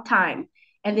was not time.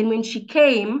 And then when she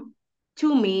came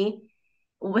to me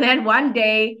that one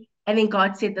day, and then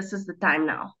God said, "This is the time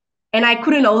now." And I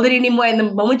couldn't hold it anymore. And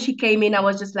the moment she came in, I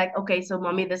was just like, okay, so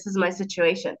mommy, this is my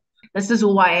situation. This is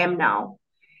who I am now.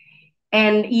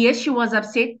 And yes, she was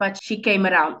upset, but she came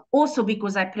around also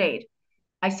because I prayed.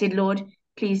 I said, Lord,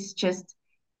 please just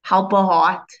help her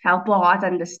heart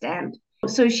understand.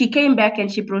 So she came back and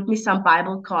she brought me some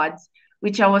Bible cards,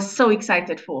 which I was so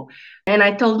excited for. And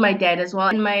I told my dad as well.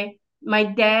 And my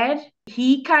dad,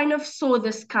 he kind of saw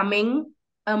this coming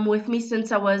with me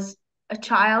since I was a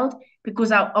child,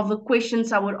 because of the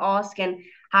questions I would ask and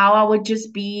how I would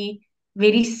just be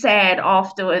very sad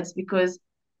afterwards, because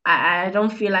I don't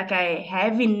feel like I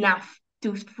have enough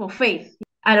for faith.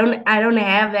 I don't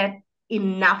have that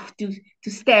enough to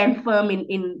stand firm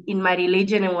in my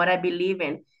religion and what I believe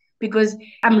in, because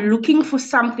I'm looking for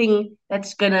something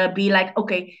that's gonna be like,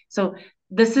 okay, so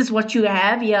this is what you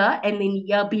have here, and then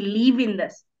you believe in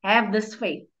this, have this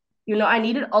faith. I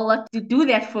needed Allah to do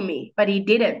that for me, but He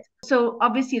didn't. So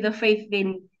obviously the faith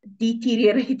then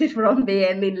deteriorated from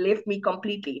there and then left me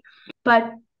completely.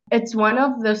 But it's one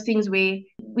of those things where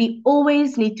we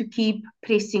always need to keep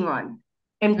pressing on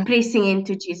and pressing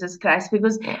into Jesus Christ,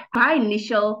 because my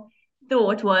initial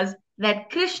thought was that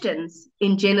Christians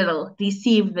in general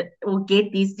receive or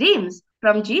get these dreams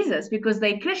from Jesus because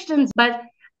they're Christians. But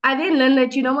I then learned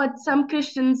that, what, some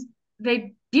Christians,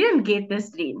 they didn't get this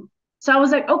dream. So I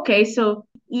was like, okay, so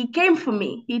He came for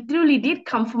me. He truly did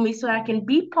come for me so I can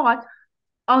be part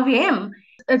of Him.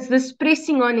 It's this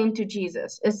pressing on into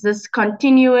Jesus. It's this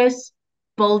continuous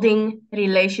building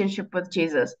relationship with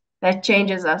Jesus that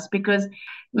changes us, because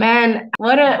man,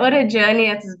 what a journey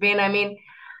it's been. I mean,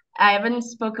 I haven't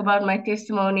spoke about my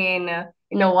testimony in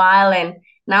a while, and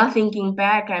now thinking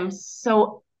back, I'm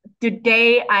so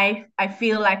today I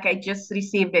feel like I just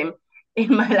received Him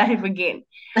in my life again,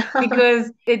 because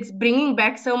it's bringing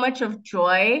back so much of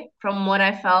joy from what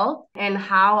I felt and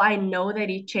how I know that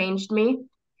He changed me.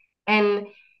 And,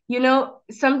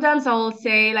 sometimes I will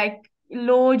say, like,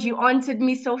 Lord, you answered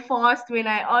me so fast when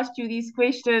I asked you these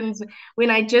questions, when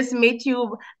I just met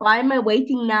you. Why am I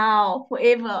waiting now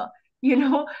forever? You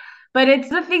know, but it's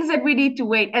the things that we need to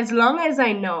wait. As long as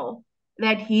I know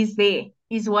that He's there,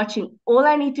 He's watching, all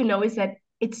I need to know is that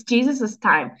it's Jesus's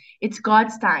time, it's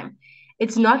God's time,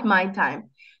 it's not my time.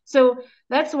 So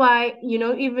that's why,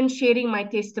 even sharing my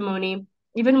testimony,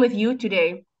 even with you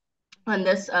today, on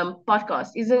this podcast,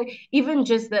 isn't even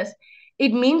just this,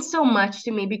 it means so much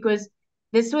to me, because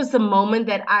this was the moment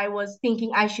that I was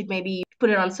thinking I should maybe put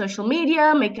it on social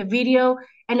media, make a video,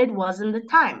 and it wasn't the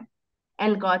time.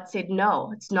 And God said,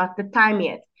 no, it's not the time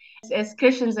yet. As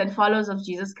Christians and followers of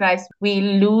Jesus Christ, we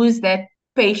lose that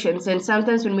patience. And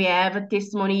sometimes when we have a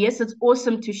testimony, yes, it's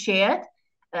awesome to share it.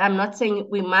 I'm not saying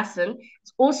we mustn't.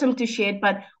 It's awesome to share it.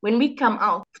 But when we come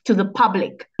out to the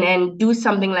public and do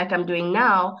something like I'm doing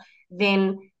now,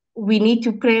 then we need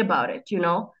to pray about it,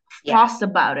 fast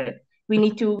about it. We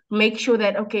need to make sure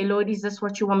that, okay, Lord, is this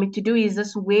what you want me to do? Is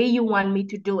this where you want me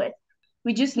to do it?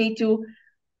 We just need to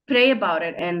pray about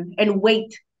it and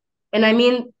wait. And I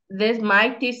mean, there's my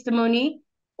testimony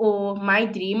or my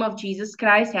dream of Jesus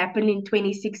Christ happened in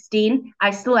 2016.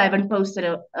 I still haven't posted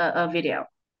a video.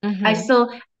 Mm-hmm.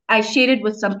 I shared it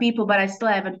with some people, but I still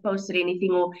haven't posted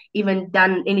anything or even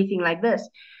done anything like this,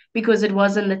 because it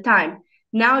wasn't the time.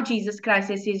 Now Jesus Christ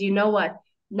says, you know what?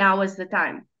 Now is the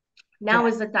time. Now Yeah.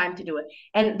 is the time to do it.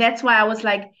 And that's why I was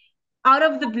like, out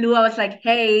of the blue, I was like,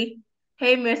 hey,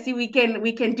 Mercy, we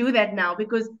can do that now,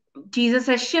 because Jesus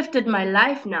has shifted my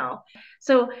life now.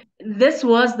 So this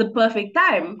was the perfect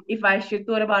time if I should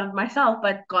thought about it myself,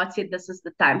 but God said this is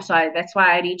the time. So that's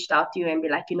why I reached out to you and be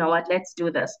like, you know what, let's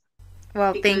do this.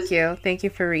 Well, thank Because you. Thank you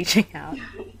for reaching out.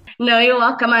 no, you're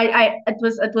welcome.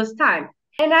 It was time.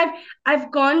 And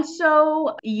I've gone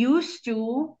so used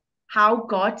to how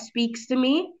God speaks to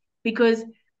me, because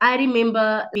I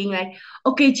remember being like,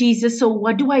 okay, Jesus, so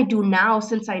what do I do now,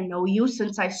 since I know you,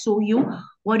 since I saw you?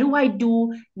 What do I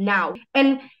do now?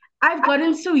 And I've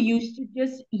gotten so used to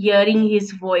just hearing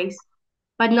His voice.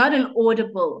 but not an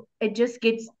audible. It just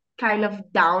gets kind of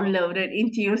downloaded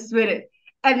into your spirit.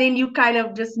 And then you kind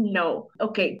of just know,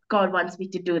 okay, God wants me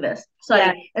to do this. Sorry,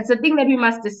 Yeah. it's a thing that we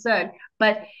must discern.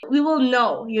 But we will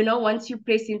know, once you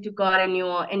press into God and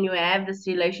you have this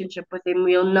relationship with Him,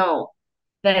 we'll know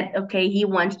that okay, He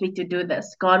wants me to do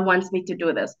this. God wants me to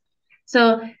do this. So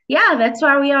yeah, that's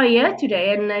why we are here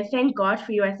today. And I thank God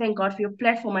for you. I thank God for your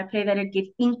platform. I pray that it gets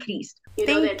increased.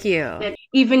 Thank you. That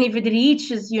even if it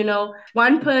reaches,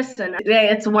 one person,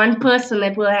 it's one person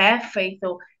that will have faith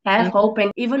or have hope.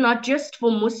 And even not just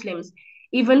for Muslims,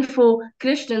 even for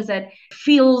Christians that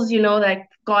feels, like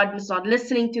God is not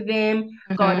listening to them,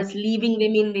 God is leaving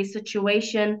them in their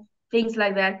situation, things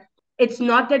like that. It's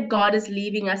not that God is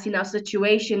leaving us in our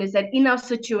situation, it's that in our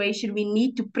situation, we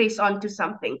need to press on to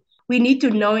something. We need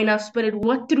to know in our spirit,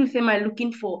 what truth am I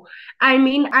looking for? I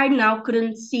mean, I now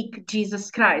couldn't seek Jesus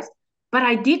Christ, but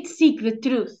I did seek the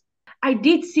truth. I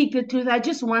did seek the truth. I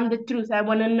just want the truth. I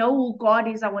want to know who God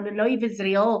is. I want to know if it's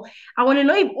real. I want to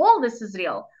know if all this is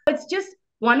real. It's just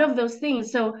one of those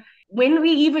things. So when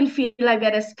we even feel like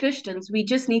that as Christians, we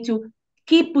just need to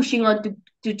keep pushing on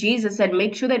to Jesus and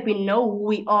make sure that we know who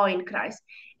we are in Christ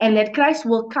and that Christ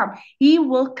will come. He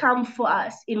will come for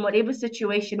us in whatever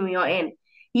situation we are in.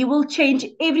 He will change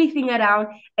everything around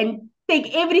and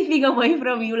take everything away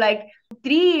from you, like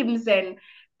dreams and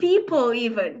people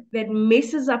even that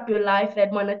messes up your life,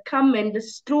 that want to come and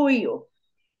destroy you.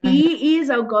 He is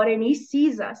our God and He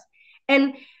sees us.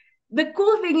 And the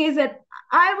cool thing is that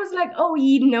I was like, oh,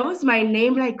 He knows my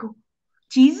name. Like,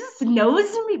 Jesus knows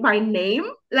me by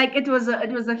name. Like it was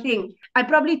a thing. I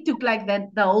probably took like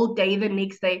that the whole day, the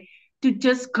next day, to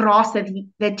just grasp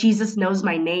that Jesus knows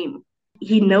my name.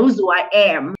 He knows who I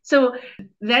am. So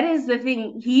that is the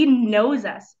thing. He knows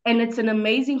us. And it's an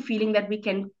amazing feeling that we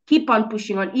can keep on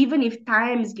pushing on, even if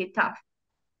times get tough,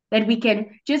 that we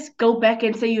can just go back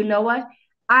and say, you know what?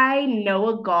 I know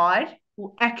a God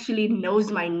who actually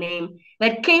knows my name,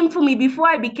 that came for me before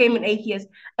I became an atheist.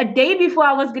 A day before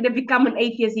I was going to become an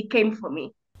atheist, He came for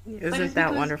me. Isn't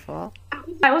that wonderful?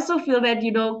 I also feel that,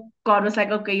 God was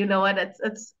like, okay, you know what?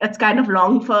 It's kind of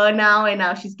long for her now, and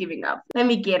now she's giving up. Let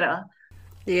me get her.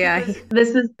 Yeah.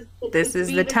 This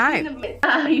is the time.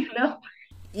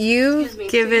 You've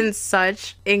given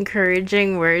such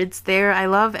encouraging words there. I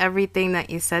love everything that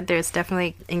you said there. It's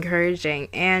definitely encouraging.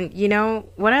 And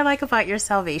what I like about your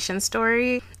salvation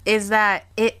story is that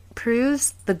it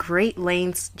proves the great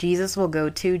lengths Jesus will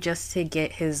go to just to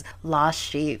get His lost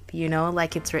sheep,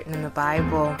 like it's written in the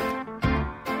Bible.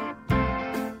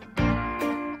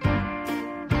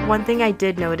 One thing I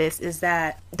did notice is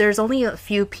that there's only a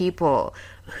few people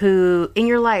who in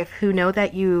your life who know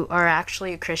that you are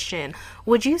actually a Christian.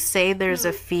 Would you say there's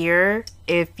a fear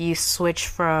if you switch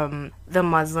from the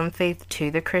Muslim faith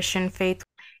to the Christian faith?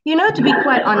 To be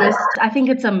quite honest, I think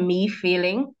it's a me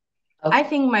feeling. Okay. I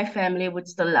think my family would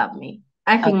still love me.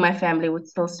 I think my family would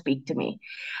still speak to me.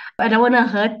 I don't want to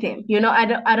hurt them.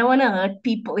 I don't want to hurt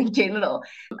people in general.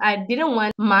 I didn't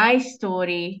want my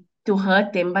story to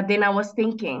hurt them, but then I was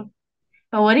thinking,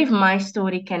 but what if my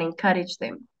story can encourage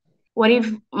them? What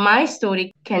if my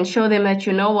story can show them that,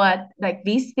 you know what, like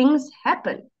these things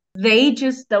happen. They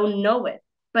just don't know it,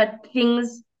 but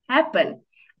things happen.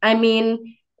 I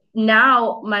mean,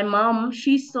 now my mom,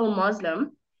 she's still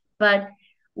Muslim, but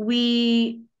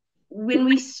when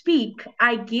we speak,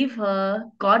 I give her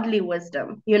godly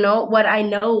wisdom, what I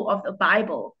know of the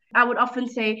Bible. I would often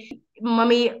say,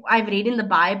 Mommy, I've read in the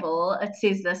Bible, it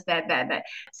says this, that.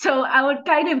 So I would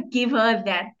kind of give her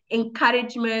that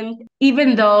encouragement,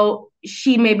 even though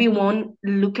she maybe won't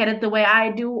look at it the way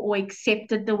I do or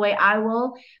accept it the way I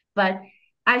will, but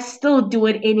I still do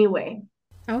it anyway.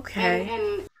 Okay.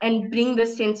 And bring the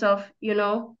sense of,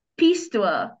 peace to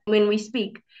her when we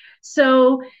speak.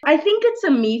 So I think it's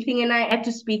a me thing, and I had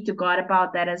to speak to God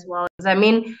about that as well. I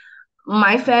mean,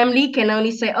 my family can only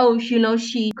say, oh,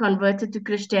 she converted to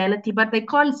Christianity, but they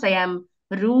can't say I'm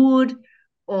rude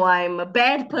or I'm a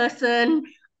bad person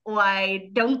or I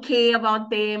don't care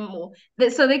about them.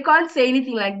 So they can't say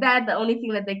anything like that. The only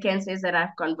thing that they can say is that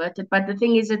I've converted. But the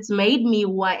thing is, it's made me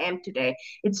who I am today.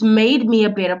 It's made me a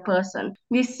better person.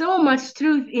 There's so much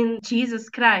truth in Jesus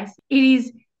Christ. It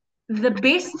is the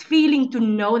best feeling to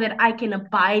know that I can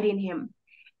abide in Him.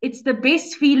 It's the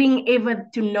best feeling ever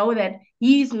to know that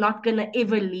He's not going to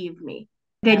ever leave me,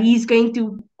 that He's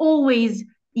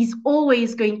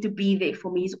always going to be there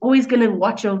for me. He's always going to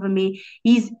watch over me.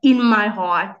 He's in my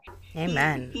heart.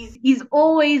 Amen. He's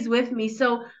always with me.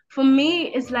 So for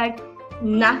me, it's like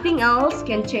nothing else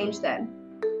can change that.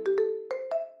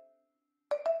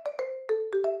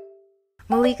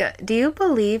 Malika, do you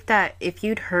believe that if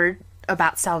you'd heard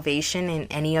about salvation in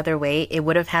any other way, it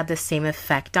would have had the same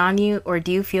effect on you? Or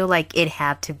do you feel like it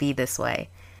had to be this way?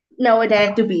 No, it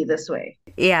had to be this way.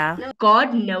 Yeah.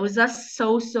 God knows us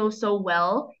so, so, so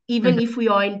well, even Mhm. if we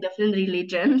are in different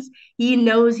religions. He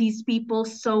knows his people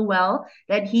so well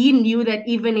that he knew that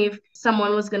even if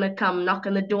someone was going to come knock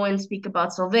on the door and speak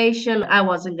about salvation, I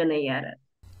wasn't going to hear it.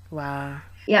 Wow.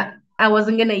 Yeah, I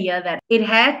wasn't going to hear that. It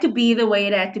had to be the way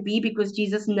it had to be because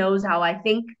Jesus knows how I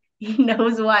think, he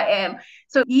knows who I am.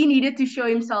 So he needed to show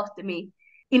himself to me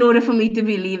in order for me to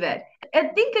believe it. I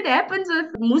think it happens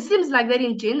with Muslims like that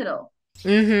in general.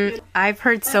 I've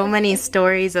heard so many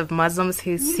stories of Muslims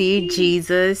who see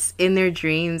Jesus in their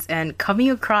dreams, and coming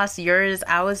across yours,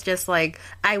 I was just like,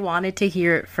 I wanted to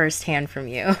hear it firsthand from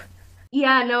you.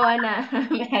 Yeah, no, and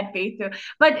I'm happy to.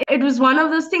 But it was one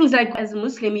of those things like as a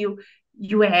Muslim,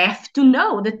 you have to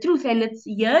know the truth, and it's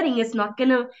hearing is not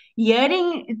gonna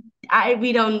hearing. I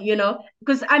we don't,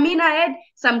 because I mean I had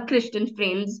some Christian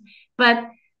friends, but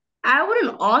I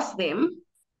wouldn't ask them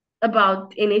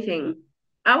about anything.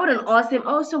 I wouldn't ask them,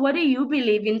 oh, so what do you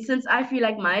believe in? Since I feel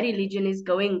like my religion is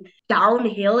going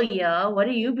downhill here, what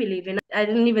do you believe in? I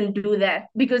didn't even do that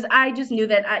because I just knew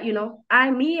that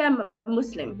I'm a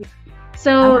Muslim.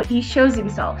 So Oh, he shows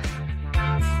himself.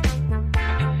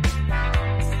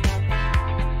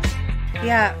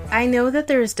 yeah, I know that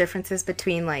there's differences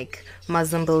between like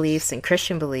Muslim beliefs and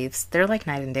Christian beliefs. They're like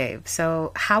night and day.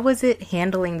 So, how was it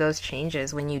handling those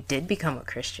changes when you did become a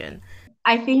Christian?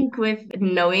 I think with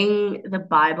knowing the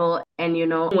Bible and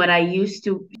what I used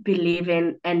to believe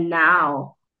in, and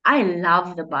now I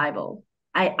love the Bible.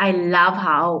 I love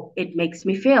how it makes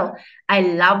me feel. I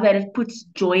love that it puts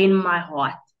joy in my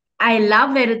heart. I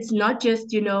love that it's not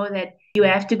just, that you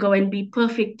have to go and be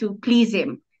perfect to please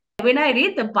him. When I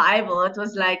read the Bible, it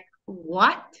was like,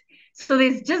 what? So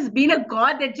there's just been a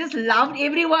God that just loved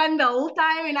everyone the whole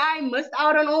time and I missed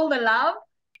out on all the love.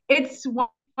 It's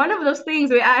one of those things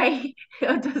where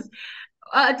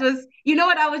it was, you know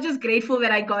what? I was just grateful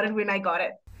that I got it when I got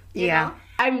it. Yeah.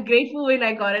 I'm grateful when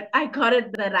I got it. I got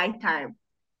it the right time.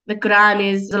 The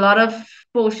Quran is a lot of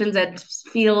portions that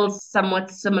feel somewhat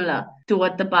similar to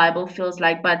what the Bible feels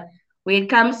like. But when it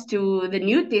comes to the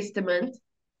New Testament,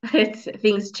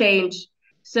 things change.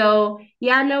 So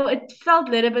yeah, no, it felt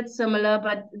a little bit similar,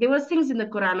 but there was things in the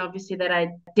Quran obviously that I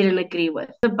didn't agree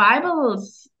with. The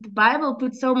Bible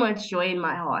put so much joy in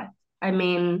my heart. I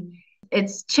mean,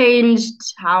 it's changed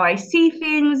how I see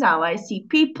things, how I see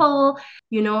people,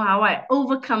 how I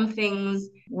overcome things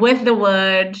with the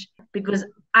word, because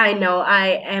I know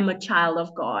I am a child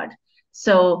of God.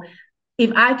 So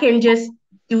if I can just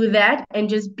do that and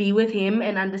just be with him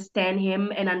and understand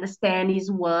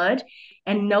his word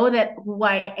and know that who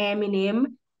I am in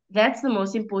him, that's the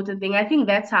most important thing. I think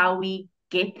that's how we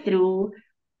get through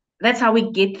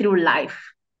life.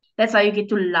 That's how you get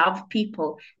to love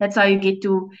people. That's how you get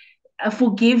to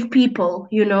forgive people.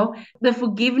 The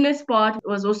forgiveness part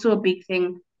was also a big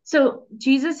thing. So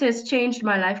Jesus has changed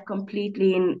my life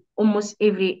completely in almost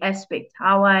every aspect.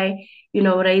 How I,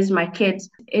 raise my kids.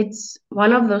 It's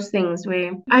one of those things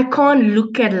where I can't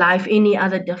look at life any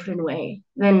other different way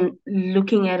than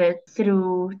looking at it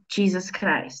through Jesus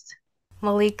Christ.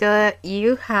 Malika,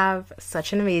 you have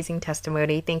such an amazing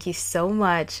testimony. Thank you so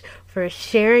much for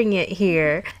sharing it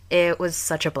here. It was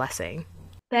such a blessing.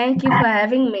 Thank you for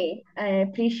having me. I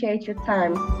appreciate your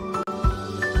time.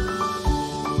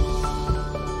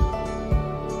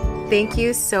 Thank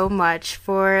you so much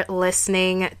for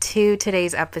listening to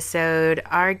today's episode.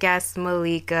 Our guest,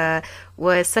 Malika,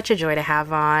 was such a joy to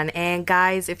have on. And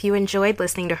guys, if you enjoyed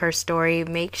listening to her story,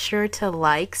 make sure to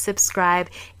like, subscribe,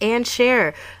 and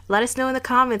share. Let us know in the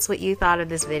comments what you thought of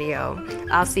this video.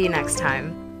 I'll see you next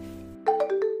time.